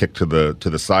all kicked to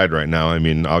the side right now. I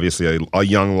mean, obviously a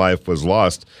young life was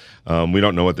lost. We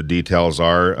don't know what the details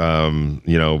are,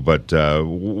 but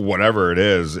whatever it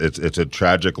is, it's a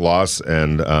tragic loss.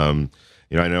 And,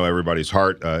 I know everybody's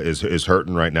heart is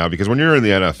hurting right now because when you're in the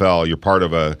NFL, you're part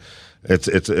of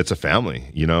it's a family,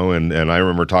 and I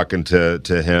remember talking to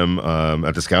him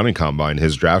at the scouting combine,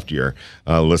 his draft year,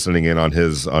 listening in on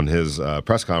his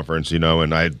press conference,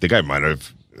 and I think I might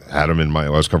have had him I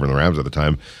was covering the Rams at the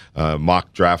time,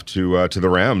 mock draft to the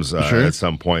Rams Sure. at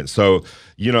some point. So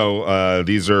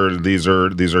these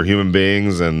are human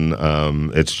beings, and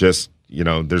it's just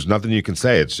there's nothing you can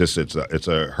say. It's just it's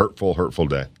a hurtful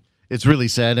day. It's really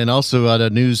sad, and also out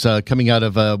of news coming out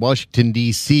of Washington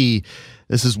D.C.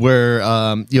 This is where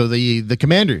the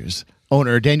Commanders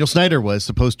owner Daniel Snyder was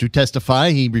supposed to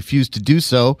testify. He refused to do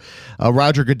so.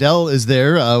 Roger Goodell is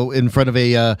there in front of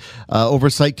a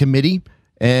oversight committee.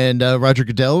 And Roger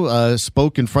Goodell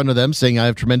spoke in front of them saying, I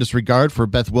have tremendous regard for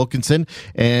Beth Wilkinson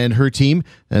and her team.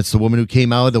 That's the woman who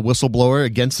came out, the whistleblower,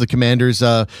 against the Commanders'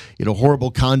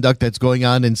 horrible conduct that's going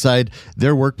on inside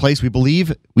their workplace.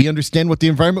 We understand what the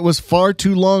environment was far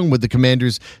too long with the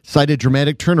Commanders' cited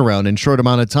dramatic turnaround in short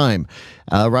amount of time.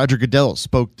 Roger Goodell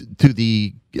spoke to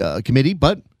the committee,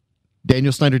 but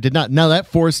Daniel Snyder did not. Now that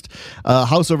forced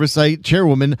House Oversight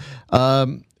Chairwoman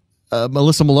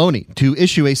Melissa Maloney to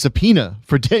issue a subpoena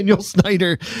for Daniel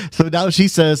Snyder. So now she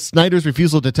says Snyder's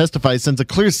refusal to testify sends a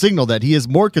clear signal that he is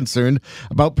more concerned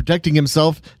about protecting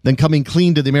himself than coming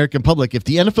clean to the American public. If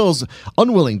the NFL is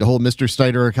unwilling to hold Mr.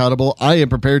 Snyder accountable, I am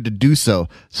prepared to do so.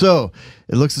 So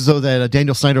it looks as though that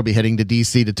Daniel Snyder will be heading to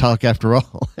D.C. to talk after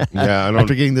all. Yeah,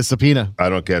 after getting the subpoena. I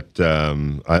don't get. I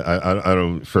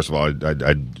don't. First of all,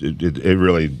 it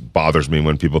really bothers me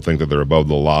when people think that they're above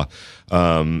the law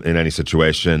in any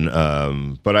situation.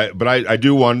 But I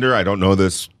do wonder. I don't know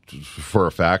this for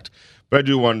a fact, but I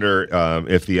do wonder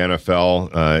if the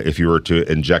NFL, if you were to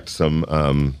inject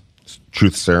some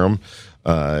truth serum,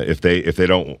 if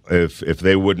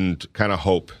they wouldn't kind of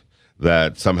hope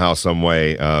that somehow, some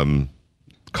way,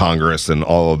 Congress and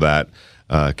all of that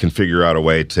can figure out a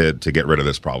way to get rid of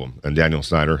this problem. And Daniel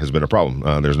Snyder has been a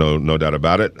problem. There's no doubt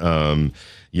about it. I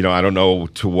don't know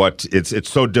to what it's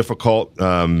so difficult.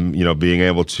 Being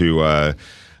able to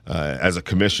as a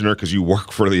commissioner, because you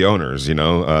work for the owners.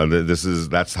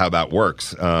 That's how that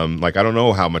works. I don't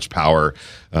know how much power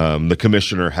the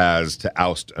commissioner has to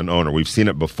oust an owner. We've seen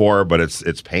it before, but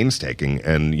it's painstaking,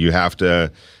 and you have to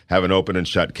have an open and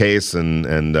shut case, and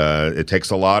it takes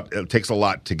a lot. It takes a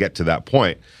lot to get to that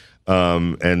point.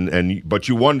 But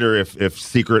you wonder if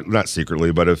not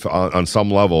secretly, but if on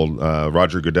some level,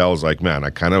 Roger Goodell is like, man,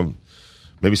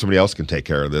 maybe somebody else can take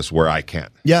care of this where I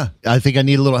can't. Yeah, I think I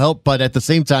need a little help. But at the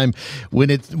same time, when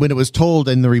it was told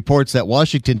in the reports that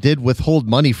Washington did withhold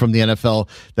money from the NFL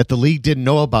that the league didn't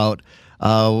know about,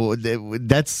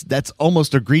 that's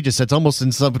almost egregious. That's almost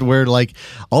in something where like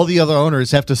all the other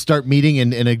owners have to start meeting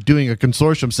and doing a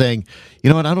consortium saying, you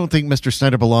know what, I don't think Mr.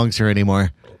 Snyder belongs here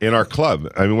anymore. In our club.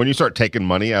 I mean, when you start taking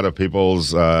money out of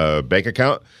people's bank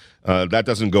account, that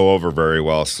doesn't go over very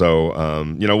well. So,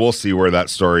 we'll see where that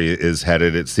story is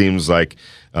headed. It seems like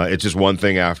it's just one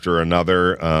thing after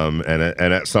another.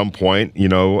 And at some point, you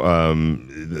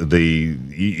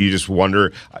just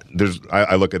wonder.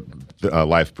 I look at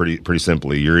life pretty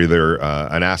simply. You're either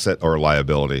an asset or a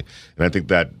liability. And I think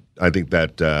that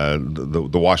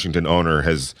the Washington owner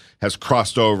has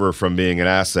crossed over from being an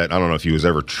asset. I don't know if he was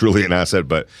ever truly an asset,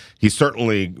 but he's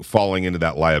certainly falling into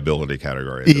that liability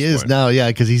category. He is now, yeah,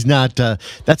 because he's not.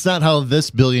 That's not how this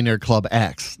billionaire club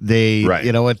acts. They, right.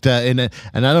 And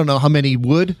I don't know how many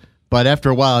would. But after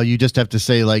a while, you just have to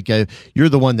say, you're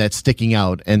the one that's sticking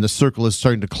out, and the circle is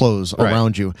starting to close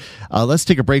around you. Let's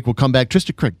take a break. We'll come back.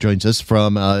 Trista Crick joins us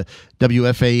from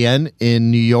WFAN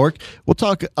in New York. We'll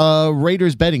talk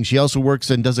Raiders betting. She also works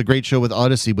and does a great show with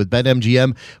Odyssey with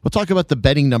BetMGM. We'll talk about the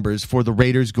betting numbers for the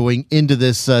Raiders going into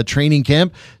this training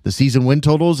camp, the season win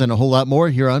totals, and a whole lot more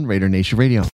here on Raider Nation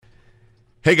Radio.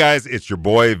 Hey, guys, it's your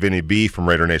boy, Vinny B from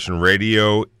Raider Nation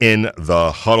Radio in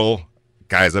the huddle.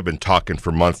 Guys, I've been talking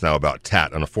for months now about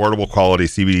TAT, an affordable quality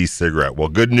CBD cigarette. Well,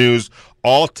 good news,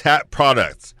 all TAT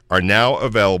products are now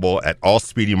available at all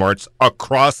Speedy Marts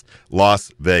across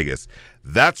Las Vegas.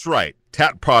 That's right,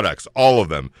 TAT products, all of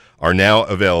them, are now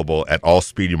available at all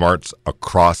Speedy Marts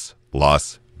across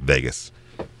Las Vegas.